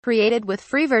Created with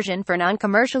free version for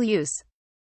non-commercial use.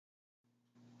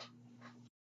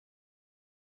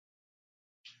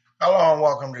 Hello and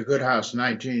welcome to Good House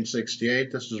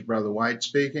 1968. This is Brother White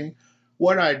speaking.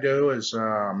 What I do is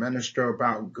minister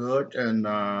about good and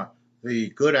the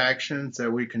good actions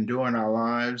that we can do in our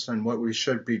lives and what we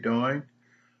should be doing.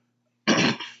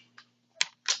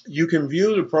 You can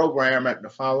view the program at the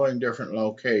following different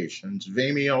locations: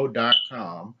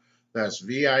 Vimeo.com, that's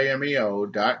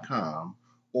Vimeo.com,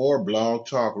 or Blog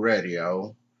Talk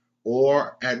Radio,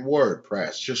 or at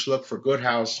WordPress. Just look for Good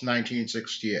House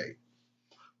 1968.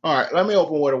 All right, let me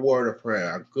open with a word of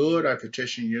prayer. Good, I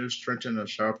petition you, strengthen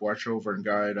us up, watch over and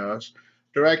guide us,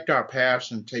 direct our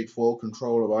paths and take full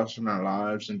control of us and our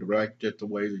lives and direct it the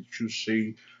way that you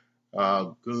see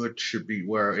good should be,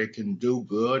 where it can do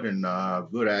good and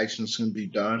good actions can be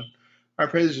done. I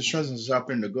pray that you strengthen us up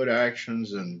into good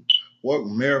actions and work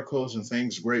miracles and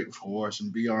things great for us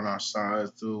and be on our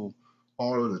side through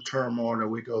all of the turmoil that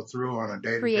we go through on a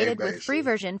day-to-day Created basis. with free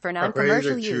version for I pray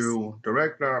non-commercial that use. you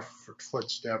direct our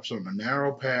footsteps on the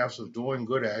narrow paths of doing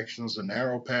good actions, the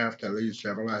narrow path that leads to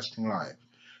everlasting life.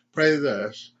 Pray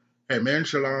this. Amen,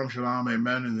 shalom, shalom,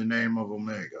 amen, in the name of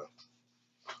Omega.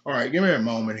 All right, give me a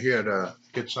moment here to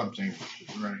get something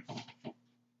ready.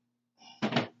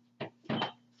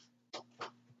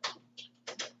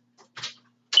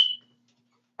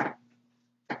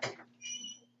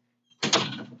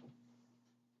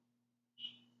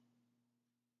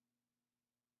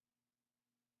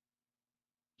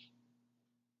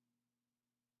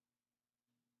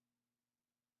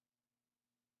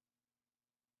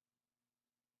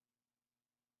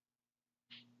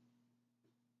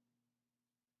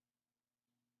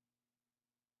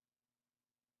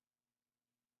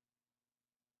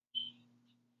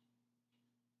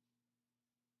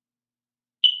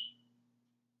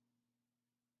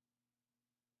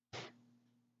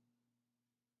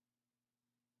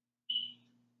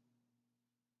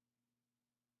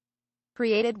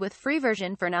 Created with free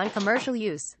version for non-commercial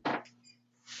use.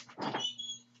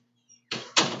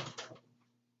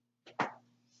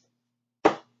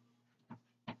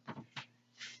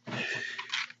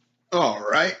 All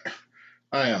right,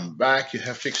 I am back. You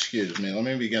have to excuse me. Let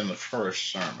me begin the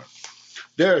first sermon.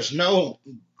 There's no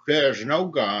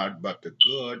God, but the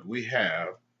good we have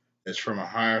is from a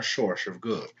higher source of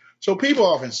good. So people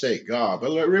often say God,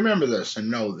 but remember this and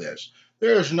know this.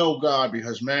 There is no God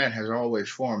because man has always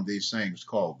formed these things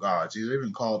called gods. He's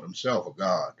even called himself a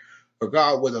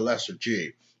God with a lesser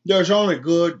G. There's only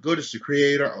good. Good is the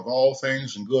creator of all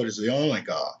things, and good is the only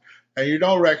God. And you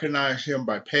don't recognize him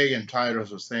by pagan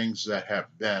titles of things that have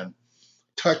been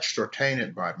touched or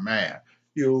tainted by man.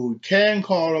 You can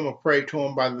call him or pray to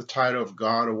him by the title of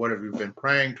God or whatever you've been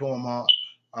praying to him on.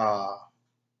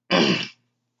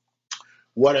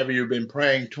 Whatever you've been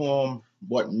praying to him,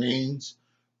 what means.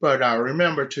 But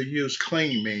remember to use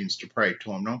clean means to pray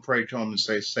to him. Don't pray to him and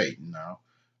say Satan now.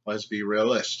 Let's be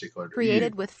realistic.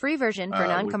 Created with free version for we pray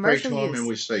non-commercial to him use. and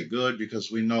we say good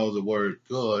because we know the word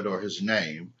good or his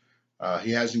name.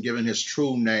 He hasn't given his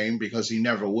true name because he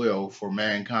never will for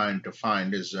mankind to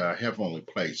find his heavenly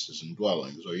places and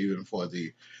dwellings, or even for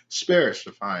the spirits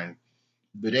to find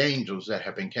the angels that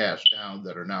have been cast down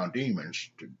that are now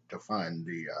demons to find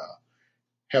the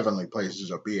heavenly places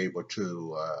or be able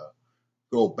to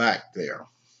go back there.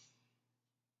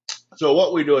 So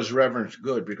what we do is reverence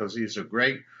good because he's a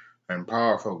great and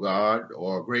powerful God,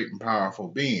 or a great and powerful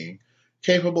being,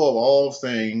 capable of all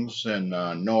things and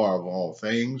knower of all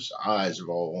things, eyes of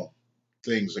all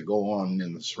things that go on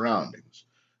in the surroundings.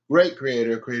 Great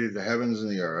creator, created the heavens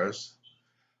and the earth.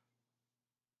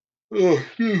 Oh,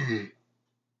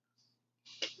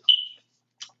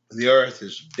 the earth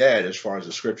is dead as far as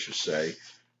the scriptures say,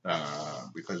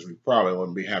 because we probably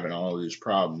wouldn't be having all of these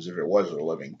problems if it was a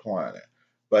living planet.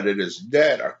 But it is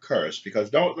dead or cursed, because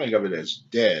don't think of it as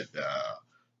dead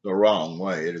the wrong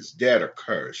way. It is dead or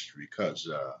cursed because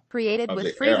Created of with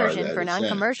the free error version that for it's in.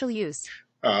 non-commercial use.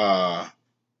 God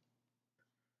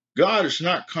is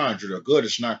not conjured, or good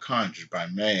is not conjured by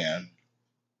man,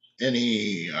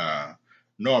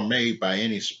 nor made by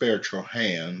any spiritual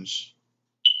hands,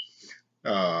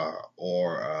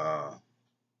 or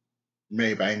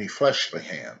made by any fleshly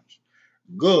hands.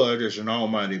 Good is an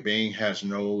almighty being, has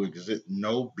no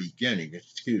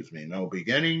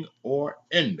beginning or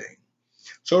ending.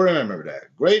 So remember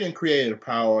that. Great and creative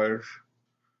powers,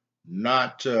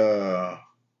 not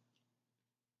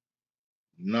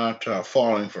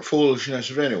falling for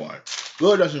foolishness of anyone.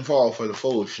 Good doesn't fall for the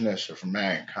foolishness of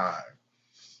mankind.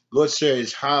 Good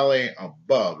stays highly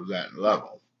above that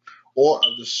level, or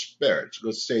of the spirits.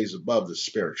 Good stays above the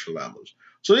spiritual levels.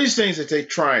 So these things that they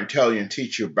try and tell you and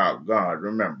teach you about God,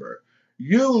 remember,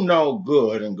 you know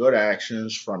good and good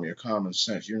actions from your common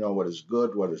sense. You know what is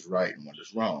good, what is right, and what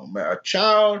is wrong. A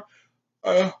child,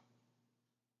 uh,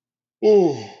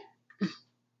 oh,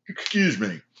 excuse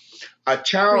me, a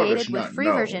child does Created with not free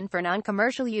know version for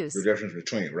non-commercial the use. difference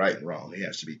between right and wrong. He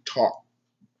has to be taught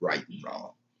right and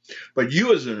wrong. But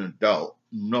you as an adult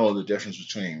know the difference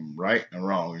between right and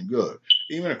wrong and good.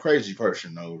 Even a crazy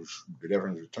person knows the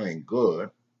difference between good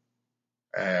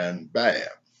and bad.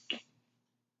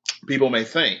 People may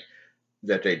think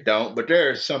that they don't, but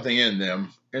there is something in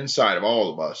them, inside of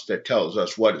all of us, that tells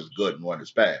us what is good and what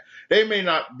is bad. They may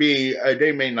not be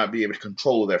able to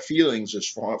control their feelings as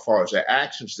far as their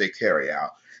actions they carry out,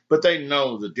 but they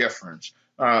know the difference.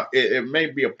 It may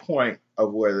be a point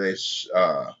of where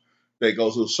they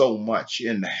go through so much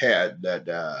in the head that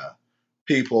the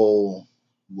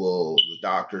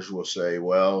doctors will say,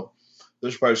 well,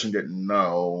 this person didn't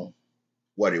know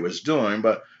what he was doing,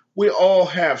 but we all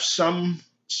have some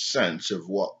sense of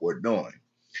what we're doing.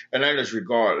 And that is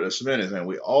regardless of anything.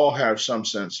 We all have some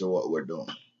sense of what we're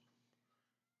doing.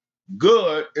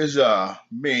 Good is a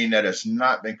being that has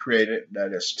not been created,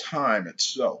 that is time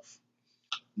itself.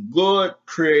 Good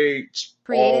creates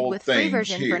Created all with free things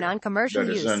version for here non-commercial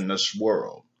that is use. in this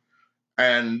world.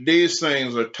 And these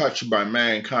things are touched by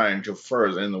mankind to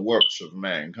further in the works of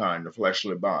mankind, the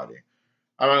fleshly body.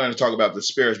 I'm not going to talk about the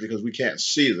spirits because we can't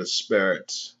see the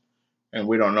spirits and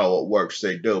we don't know what works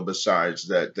they do besides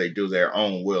that they do their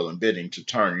own will and bidding to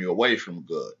turn you away from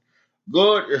good.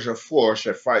 Good is a force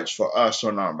that fights for us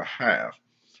on our behalf.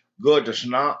 Good does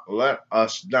not let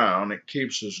us down. It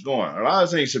keeps us going. A lot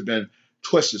of things have been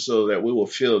twisted so that we will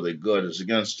feel that good is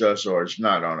against us or it's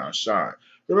not on our side.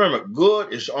 Remember,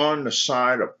 good is on the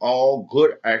side of all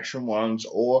good action ones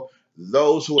or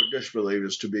those who are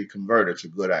disbelievers to be converted to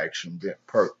good action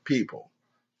people.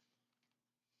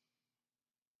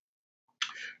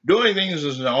 Doing things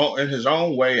in his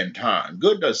own way and time.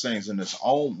 Good does things in his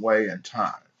own way and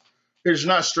time. He does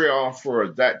not stray off for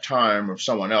that time of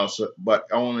someone else, but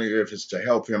only if it's to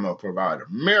help him or provide a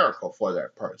miracle for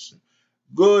that person.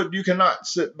 Good, you cannot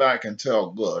sit back and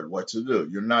tell good what to do.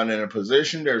 You're not in a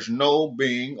position, there's no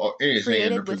being or anything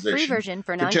in the Created with free position version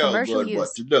for to tell non-commercial good what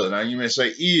use. to do. Now, you may say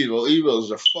evil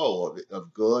is a foe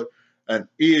of good, and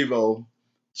evil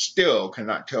still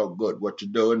cannot tell good what to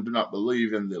do and do not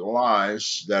believe in the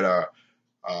lies that are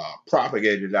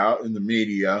propagated out in the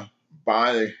media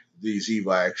by these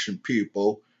evil action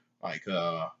people like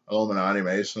Illuminati,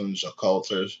 Masons,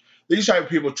 occultists. These type of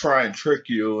people try and trick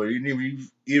you, and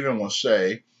even will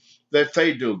say that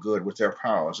they do good with their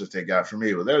powers that they got from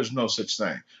evil. There's no such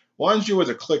thing. Once you're with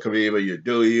a click of evil, you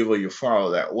do evil, you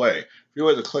follow that way. If you're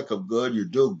with a click of good, you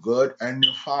do good, and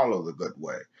you follow the good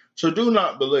way. So do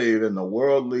not believe in the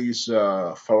worldly's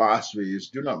philosophies.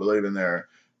 Do not believe in their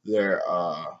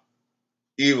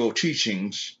evil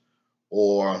teachings,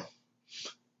 or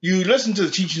you listen to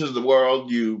the teachings of the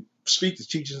world, you speak the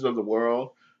teachings of the world,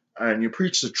 and you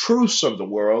preach the truths of the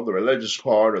world, the religious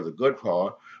part or the good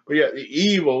part, but yet the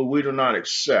evil we do not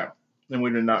accept and we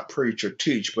do not preach or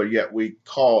teach, but yet we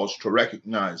cause to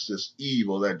recognize this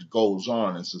evil that goes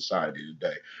on in society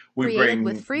today. We Created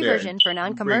with bring free their version for bring the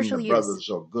non-commercial use. brothers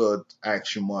of good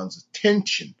action one's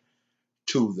attention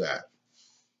to that.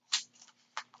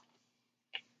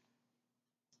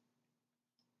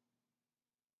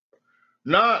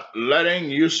 Not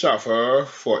letting you suffer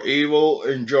for evil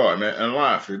enjoyment and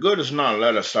laughter. Good does not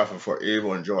let us suffer for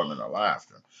evil enjoyment or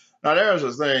laughter. Now, there's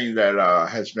a thing that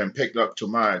has been picked up to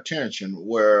my attention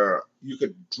where you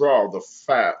could draw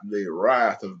the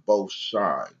wrath of both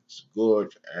sides,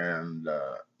 good and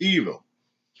evil.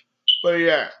 But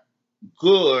yet,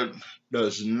 good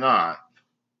does not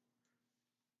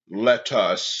let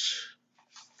us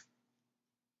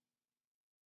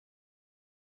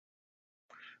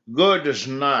Good does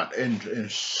not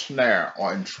ensnare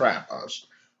or entrap us.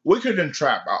 We could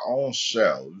entrap our own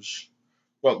selves,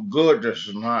 but good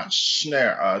does not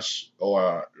snare us,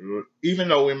 or even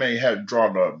though we may have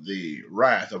drawn up the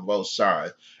wrath of both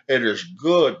sides, it is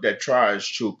good that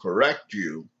tries to correct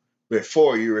you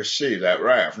before you receive that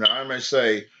wrath. Now, I may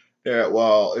say that,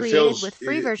 well, Created with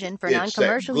free version for it's that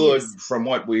non-commercial good use. from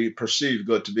what we perceive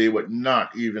good to be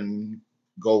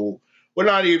go, would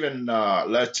not even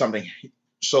let something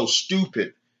so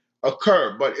stupid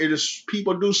occur. But it is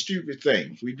people do stupid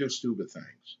things. We do stupid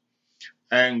things.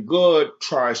 And good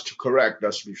tries to correct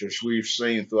us because we've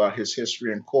seen throughout his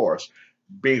history and course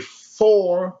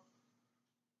before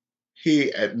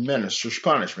he administers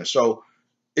punishment. So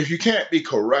if you can't be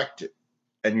corrected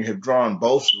and you have drawn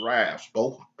both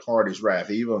parties' wrath,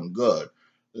 evil and good,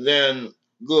 then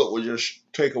good will just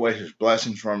take away his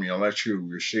blessings from you and let you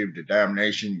receive the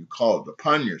damnation you called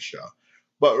upon yourself.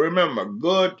 But remember,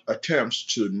 good attempts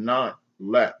to not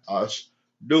let us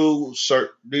do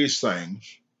these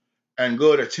things, and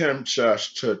good attempts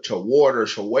us to ward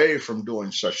us away from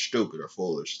doing such stupid or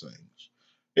foolish things,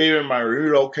 even by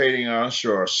relocating us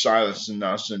or silencing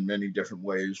us in many different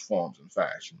ways, forms, and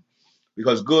fashion.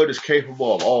 Because good is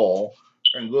capable of all,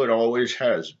 and good always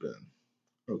has been.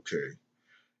 Okay.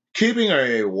 Keeping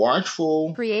a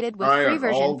watchful Created with eye free on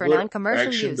version all for good non-commercial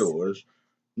action use. doers,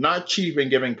 not cheap in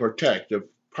giving protecting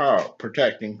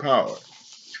power.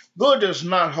 Good does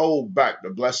not hold back the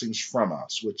blessings from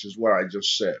us, which is what I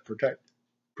just said.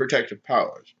 Protective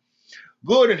powers.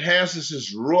 Good enhances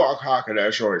his Ruach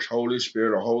HaKodesh, or his Holy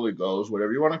Spirit, or Holy Ghost,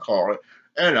 whatever you want to call it,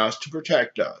 and us to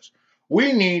protect us.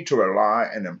 We need to rely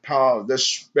and empower this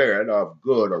spirit of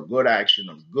good, or good action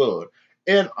of good,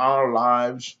 in our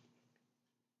lives,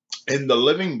 in the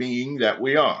living being that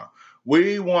we are.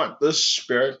 We want this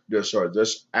spirit, this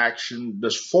action,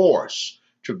 this force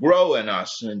to grow in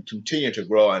us and continue to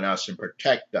grow in us and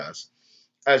protect us,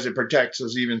 as it protects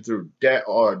us even through death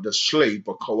or the sleep,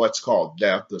 or what's called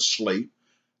death, the sleep.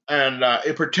 And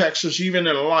it protects us even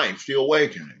in life, the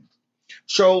awakening.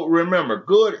 So remember,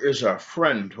 good is a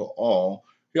friend to all.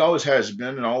 He always has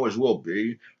been and always will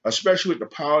be, especially with the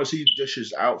powers he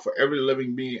dishes out for every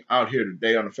living being out here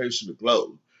today on the face of the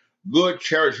globe. Good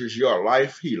cherishes your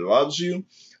life. He loves you,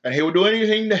 and he will do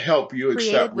anything to help you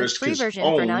Created except with risk free his version for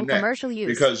own neck, non-commercial use.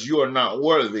 because you are not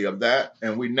worthy of that,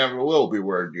 and we never will be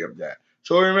worthy of that.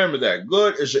 So remember that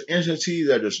good is an entity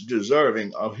that is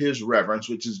deserving of his reverence,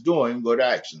 which is doing good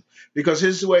action, because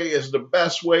his way is the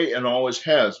best way and always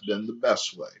has been the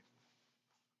best way.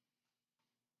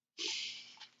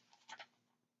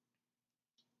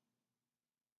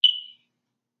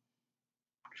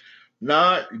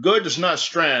 Not good does not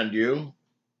strand you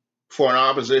for an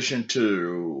opposition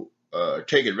to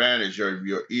take advantage of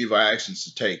your evil actions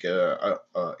to take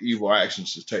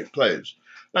place.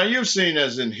 Now you've seen,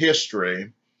 as in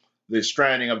history, the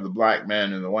stranding of the black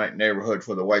man in the white neighborhood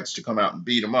for the whites to come out and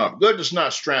beat him up. Good does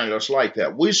not strand us like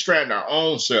that. We strand our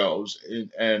own selves,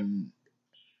 and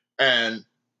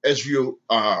as you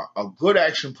are a good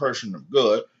action person of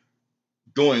good,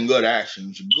 doing good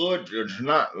actions, good does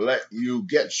not let you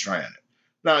get stranded.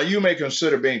 Now, you may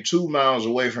consider being 2 miles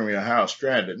away from your house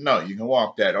stranded. No, you can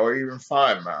walk that, or even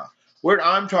 5 miles. What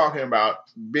I'm talking about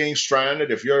being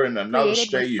stranded, if you're in another Created with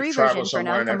state, you've free traveled version for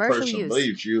somewhere, and that non-commercial person use.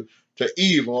 leaves you to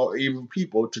evil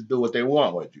people to do what they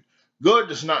want with you. Good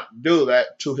does not do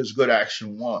that to his good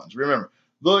action ones. Remember,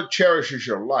 good cherishes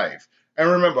your life.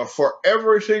 And remember, for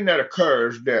everything that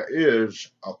occurs, there is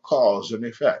a cause and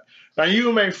effect. Now,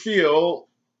 you may feel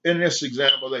in this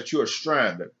example that you are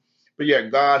stranded, but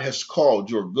yet God has called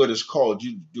you, or good has called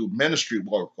you to do ministry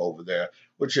work over there,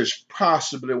 which is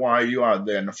possibly why you are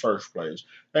there in the first place.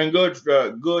 And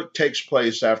good takes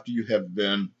place after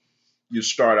you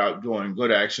start out doing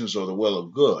good actions or the will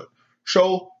of good.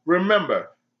 So remember,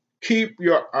 keep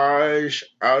your eyes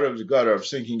out of the gutter of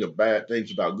thinking of bad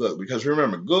things about good, because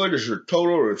remember, good is your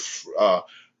total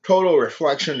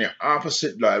reflection, the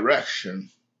opposite direction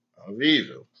of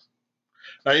evil.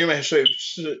 Now you may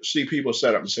see people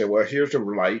set up and say, "Well, here's the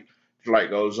light. The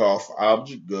light goes off.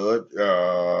 Object good,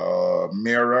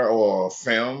 mirror or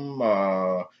film.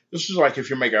 This is like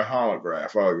if you're making a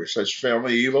holograph. It says film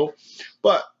evil,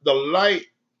 but the light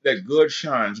that good Created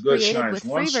shines with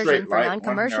one free version straight for light, one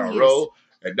non-commercial narrow use. road.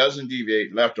 It doesn't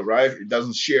deviate left or right. It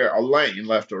doesn't share a lane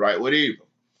left or right with evil.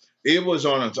 Evil is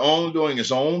on its own, doing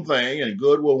its own thing, and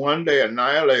good will one day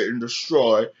annihilate and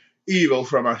destroy evil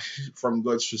from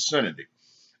good's vicinity,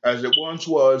 as it once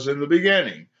was in the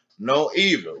beginning. No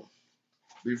evil.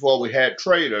 Before we had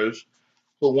traitors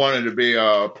who wanted to be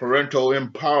parental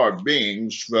empowered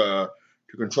beings to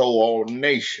control all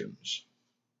nations.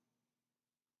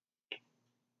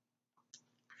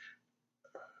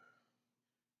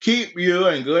 Keep you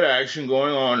and good action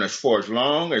going on for as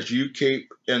long as you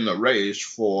keep in the race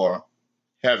for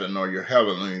heaven, or your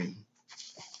heavenly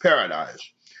paradise.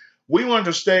 We want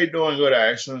to stay doing good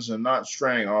actions and not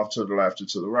straying off to the left or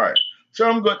to the right.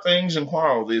 Some good things and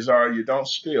qualities are: you don't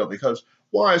steal, because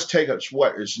why is take us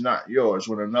what is not yours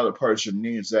when another person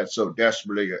needs that so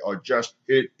desperately, or just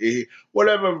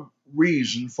whatever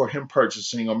reason for him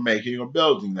purchasing or making or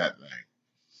building that thing.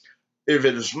 If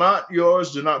it is not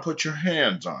yours, do not put your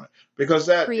hands on it, because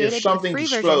that if Created with something free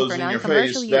version for explodes in your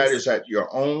non-commercial face, that use. is at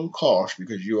your own cost,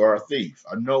 because you are a thief,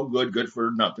 a no good, good for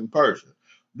nothing person.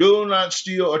 Do not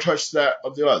steal or touch that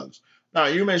of the others. Now,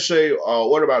 you may say,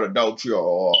 what about adultery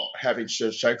or having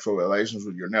sexual relations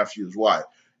with your nephew's wife?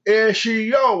 Is she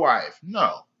your wife?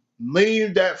 No,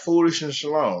 leave that foolishness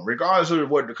alone. Regardless of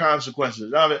what the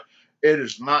consequences of it, it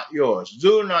is not yours.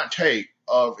 Do not take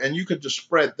of, and you could just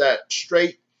spread that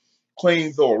straight,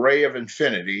 clean through a ray of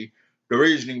infinity, the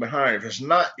reasoning behind it. If it's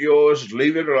not yours,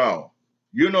 leave it alone.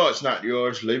 You know it's not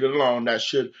yours, leave it alone. That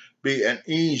should be an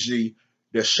easy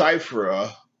decipherer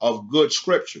of good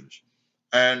scriptures.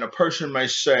 And a person may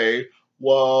say,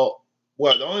 well,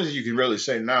 the only thing you can really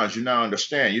say now is you now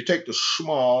understand. You take the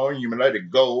small and you let it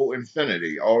go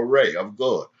infinity, or ray of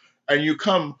good. And you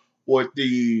come with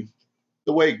the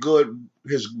way good,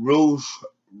 his rules,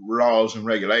 laws, and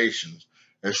regulations,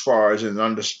 as far as in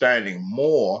understanding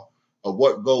more of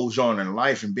what goes on in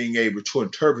life and being able to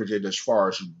interpret it as far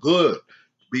as good,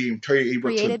 being able to Created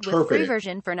with interpret free it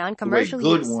version for the way non-commercial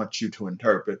good use. wants you to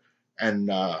interpret and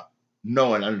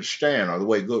know and understand, or the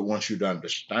way good wants you to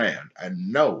understand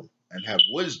and know and have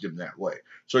wisdom that way.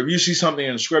 So if you see something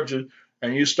in the scripture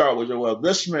and you start with, well,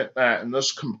 this meant that, and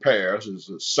this compares, is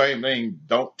the same thing,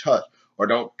 don't touch or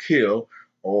don't kill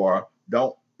or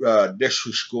don't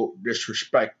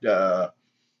disrespect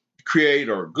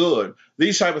creator good.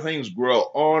 These type of things grow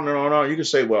on and on and on. You can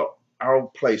say, well, I'll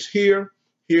place here,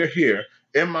 here, here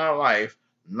in my life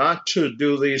not to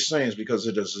do these things because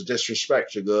it is a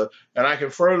disrespect to good. And I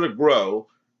can further grow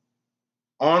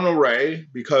on array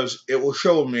because it will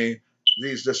show me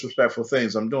these disrespectful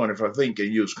things I'm doing if I think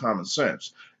and use common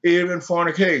sense. Even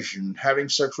fornication, having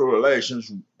sexual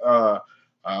relations,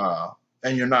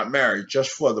 and you're not married,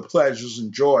 just for the pleasures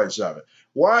and joys of it.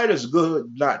 Why does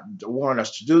good not want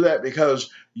us to do that? Because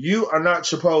you are not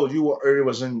supposed, it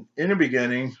was in the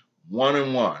beginning, 1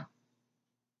 and 1,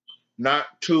 not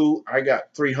 2, I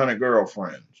got 300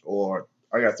 girlfriends, or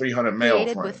I got 300 male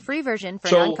Created with friends. free version for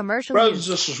So, non-commercial brothers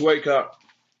and use. sisters, wake up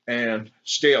and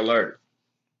stay alert.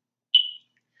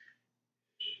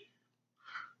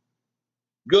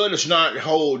 Good is not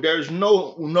hold. There's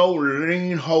no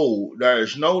lean hold. There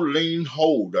is no lean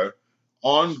holder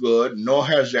on good, nor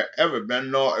has there ever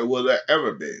been, nor will there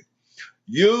ever be.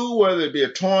 You, whether it be a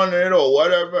tornado or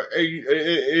whatever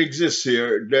exists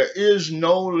here, there is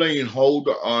no lien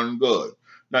holder on good.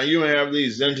 Now, you may have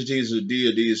these entities or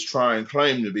deities try and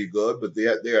claim to be good, but they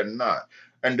are not.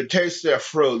 And to taste their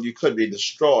fruit, you could be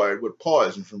destroyed with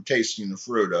poison from tasting the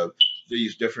fruit of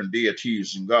these different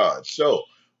deities and gods. So,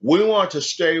 we want to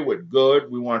stay with good.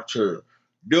 We want to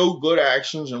do good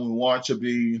actions, and we want to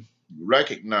be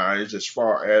recognized as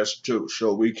far as to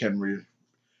so we can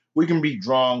be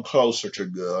drawn closer to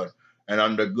good and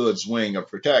under Good's wing of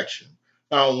protection.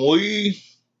 Now, we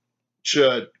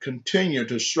should continue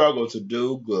to struggle to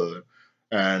do good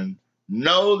and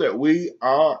know that we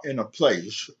are in a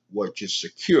place which is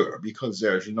secure because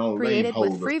there's no lien Created with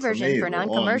holder free from version for evil on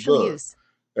non-commercial good. use.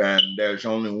 And there's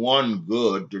only one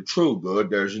good, the true good.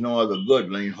 There's no other good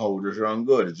lien holders on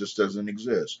good. It just doesn't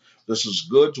exist. This is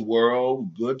Good's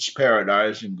world, Good's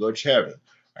paradise, and Good's heaven,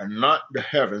 and not the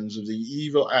heavens of the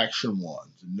evil action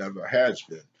ones. It never has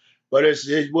been. But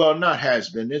not has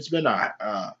been. It's been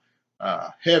a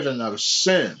heaven of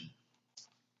sin.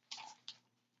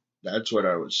 That's what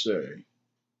I would say.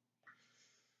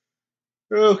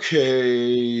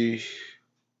 Okay.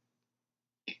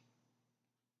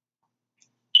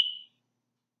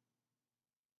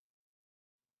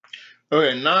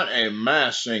 Okay, not a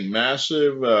massive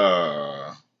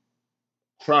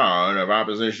crowd of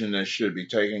opposition that should be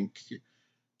taken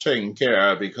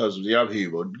care of because of the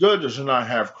upheaval. Good does not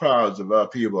have crowds of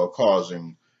upheaval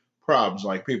causing problems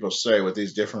like people say with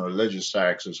these different religious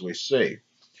acts as we see.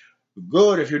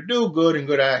 Good, if you do good and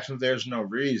good actions, there's no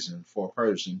reason for a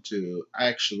person to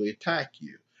actually attack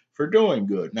you for doing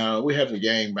good. Now, we have the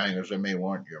gangbangers that may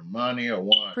want your money or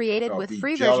want Created or with be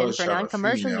free version jealous for of a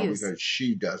non-commercial female use. because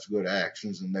she does good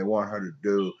actions and they want her to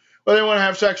do, well, they want to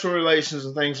have sexual relations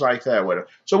and things like that with her.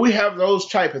 So we have those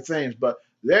type of things, but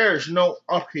there's no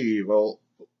upheaval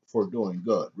for doing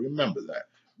good. Remember that.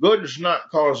 Good does not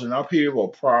cause an upheaval,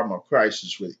 problem, or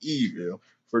crisis with evil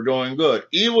for doing good.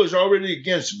 Evil is already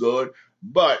against good,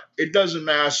 but it doesn't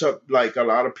mass up like a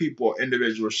lot of people,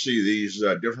 individuals see these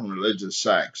different religious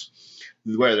sects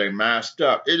where they masked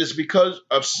up. It is because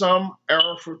of some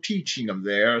errorful teaching of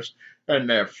theirs and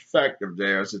the effect of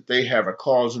theirs that they have a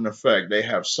cause and effect. They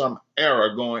have some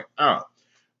error going out.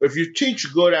 If you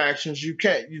teach good actions, you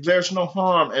can't. There's no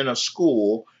harm in a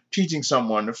school teaching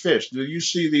someone to fish. Do you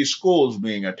see these schools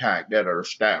being attacked that are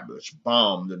established,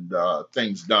 bombed, and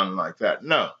things done like that?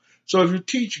 No. So if you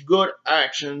teach good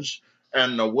actions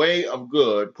and the way of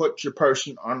good, put your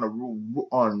person on the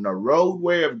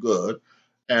roadway of good,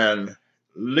 and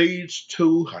leads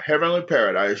to a heavenly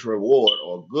paradise reward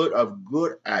or good of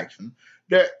good action.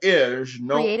 There is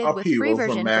no Created with free upheaval from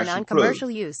version for massive fruit.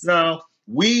 non-commercial use. Now,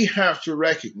 we have to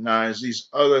recognize these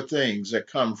other things that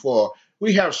come forth.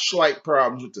 We have slight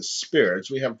problems with the spirits.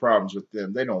 We have problems with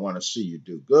them. They don't want to see you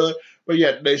do good, but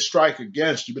yet they strike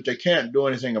against you, but they can't do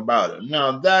anything about it.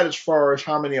 Now, that as far as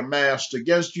how many amassed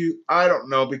against you, I don't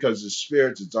know because the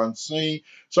spirits is unseen.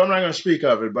 So I'm not going to speak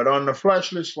of it. But on the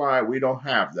fleshly side, we don't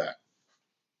have that.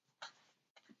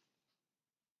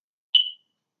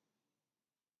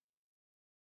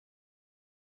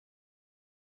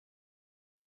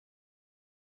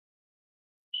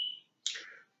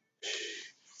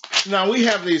 Now we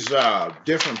have these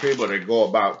different people that go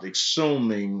about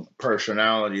assuming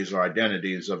personalities or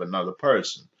identities of another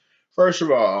person. First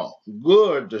of all,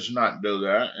 good does not do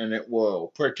that, and it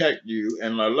will protect you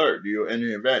and alert you in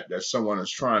the event that someone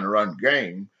is trying to run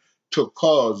game to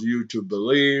cause you to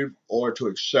believe or to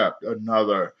accept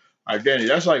another identity.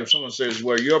 That's like if someone says,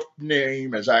 "Well, your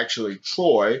name is actually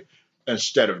Troy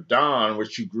instead of Don,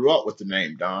 which you grew up with the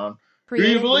name Don." Do you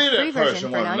Created with believe free that version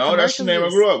person? for Well, no, that's the non-commercial name I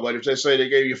use. grew up with. If they say they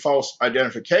gave you false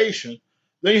identification,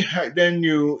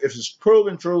 if it's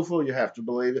proven truthful, you have to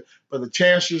believe it. But the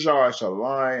chances are it's a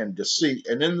lie and deceit.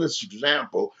 And in this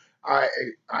example, I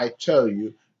I tell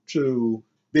you to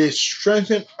be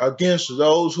strengthened against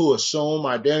those who assume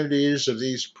identities of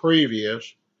these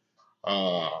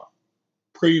uh,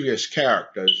 previous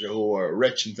characters who are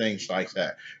rich and things like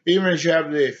that. Even as you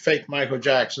have the fake Michael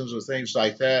Jacksons or things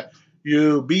like that,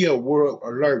 you be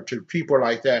alert to people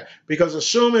like that because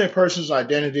assuming a person's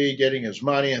identity, getting his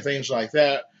money and things like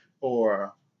that,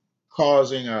 or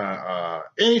causing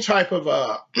any type of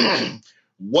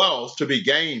wealth to be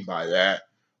gained by that.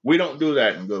 We don't do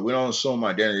that in good. We don't assume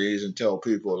identities and tell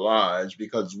people lies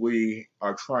because we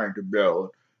are trying to build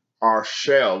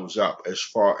ourselves up as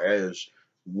far as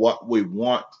what we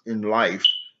want in life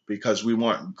because we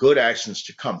want good actions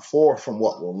to come forth from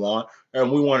what we want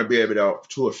and we want to be able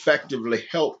to effectively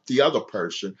help the other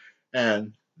person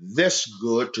and this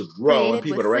good to grow and Created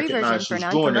people with to free version recognize for who's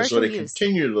doing this so non-commercial they use.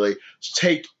 continually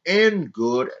take in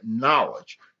good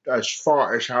knowledge as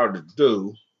far as how to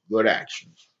do good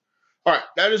actions. All right,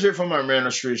 that is it for my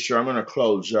ministry, sir. I'm going to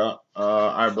close up.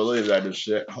 I believe that is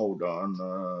it. Hold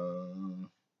on.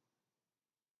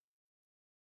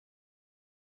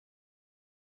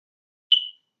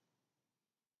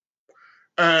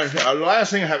 And the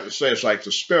last thing I have to say is like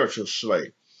the spiritual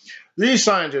slave. These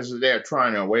scientists, they're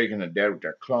trying to awaken the dead with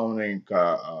their cloning.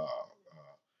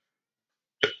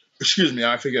 Excuse me,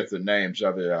 I forget the names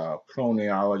of it,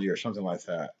 cloneology or something like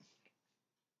that.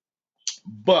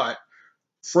 But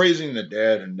freezing the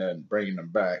dead and then bringing them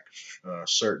back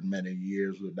certain many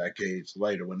years or decades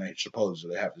later when they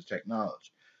supposedly have the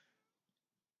technology.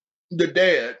 The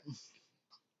dead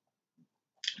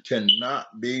cannot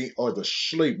be, or the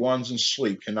sleep, ones in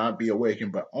sleep cannot be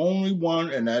awakened, but only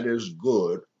one, and that is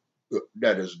good.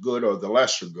 That is good, or the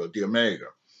lesser good, the omega.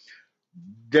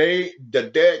 The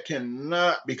dead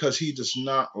cannot, because he does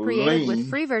not Created with lean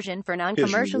free version for his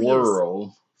non-commercial use.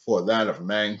 world for that of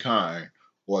mankind,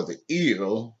 or the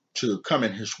evil to come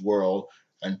in his world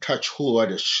and touch what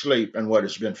is asleep and what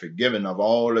has been forgiven of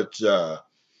all its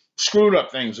screwed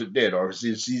up things it did, or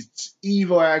its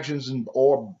evil actions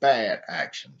or bad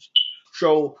actions.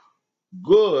 So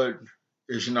good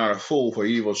is not a fool for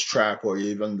evil's trap, or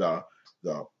even the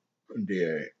the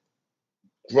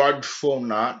grudgeful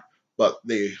not, but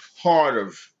the heart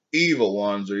of evil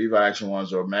ones or evil action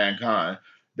ones or mankind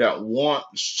that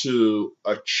wants to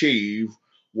achieve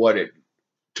what it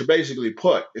to basically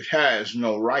put it has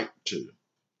no right to.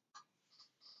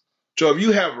 So if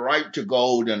you have right to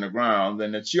gold in the ground,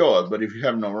 then it's yours. But if you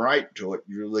have no right to it,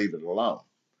 you leave it alone. All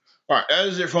right, that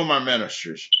is it for my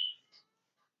ministers.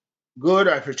 Good,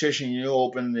 I petition you,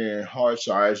 open the hearts,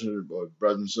 eyes of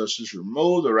brothers and sisters,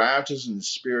 remove the raptors and the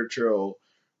spiritual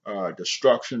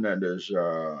destruction that is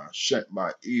sent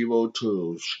by evil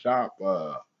to stop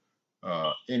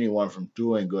anyone from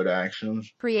doing good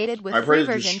actions. Created with I pray free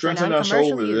that you version for strengthen us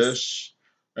non-commercial over use. this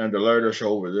and alert us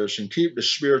over this and keep the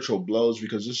spiritual blows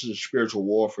because this is a spiritual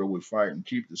warfare we fight and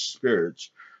keep the spirits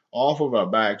off of our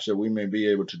backs that we may be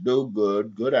able to do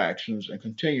good actions and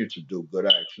continue to do good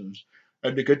actions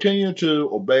and to continue to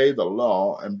obey the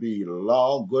law and be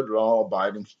good law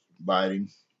abiding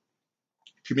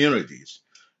communities.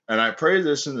 And I pray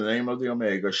this in the name of the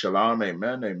Omega. Shalom,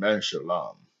 amen, amen,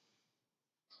 shalom.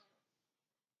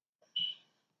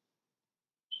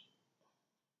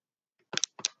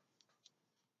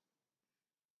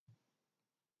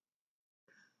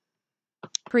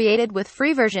 Created with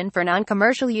free version for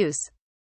non-commercial use.